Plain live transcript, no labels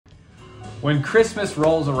When Christmas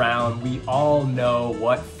rolls around, we all know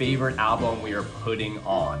what favorite album we are putting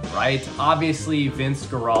on, right? Obviously, Vince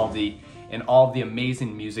Guaraldi and all the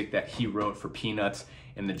amazing music that he wrote for Peanuts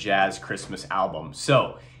and the Jazz Christmas album.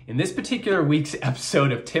 So, in this particular week's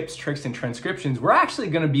episode of Tips, Tricks, and Transcriptions, we're actually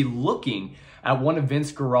going to be looking at one of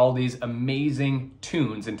Vince Guaraldi's amazing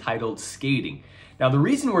tunes entitled Skating. Now, the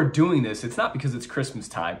reason we're doing this, it's not because it's Christmas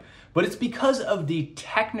time, but it's because of the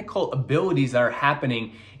technical abilities that are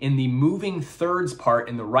happening in the moving thirds part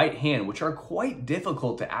in the right hand, which are quite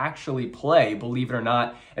difficult to actually play, believe it or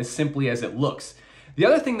not, as simply as it looks. The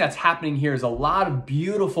other thing that's happening here is a lot of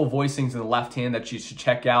beautiful voicings in the left hand that you should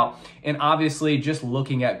check out. And obviously, just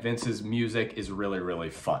looking at Vince's music is really, really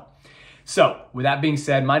fun. So, with that being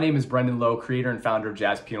said, my name is Brendan Lowe, creator and founder of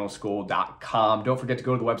JazzPianoSchool.com. Don't forget to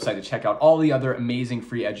go to the website to check out all the other amazing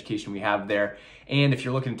free education we have there. And if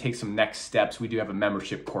you're looking to take some next steps, we do have a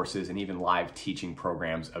membership courses and even live teaching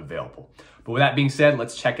programs available. But with that being said,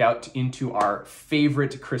 let's check out into our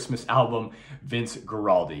favorite Christmas album, Vince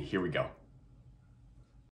Guaraldi. Here we go.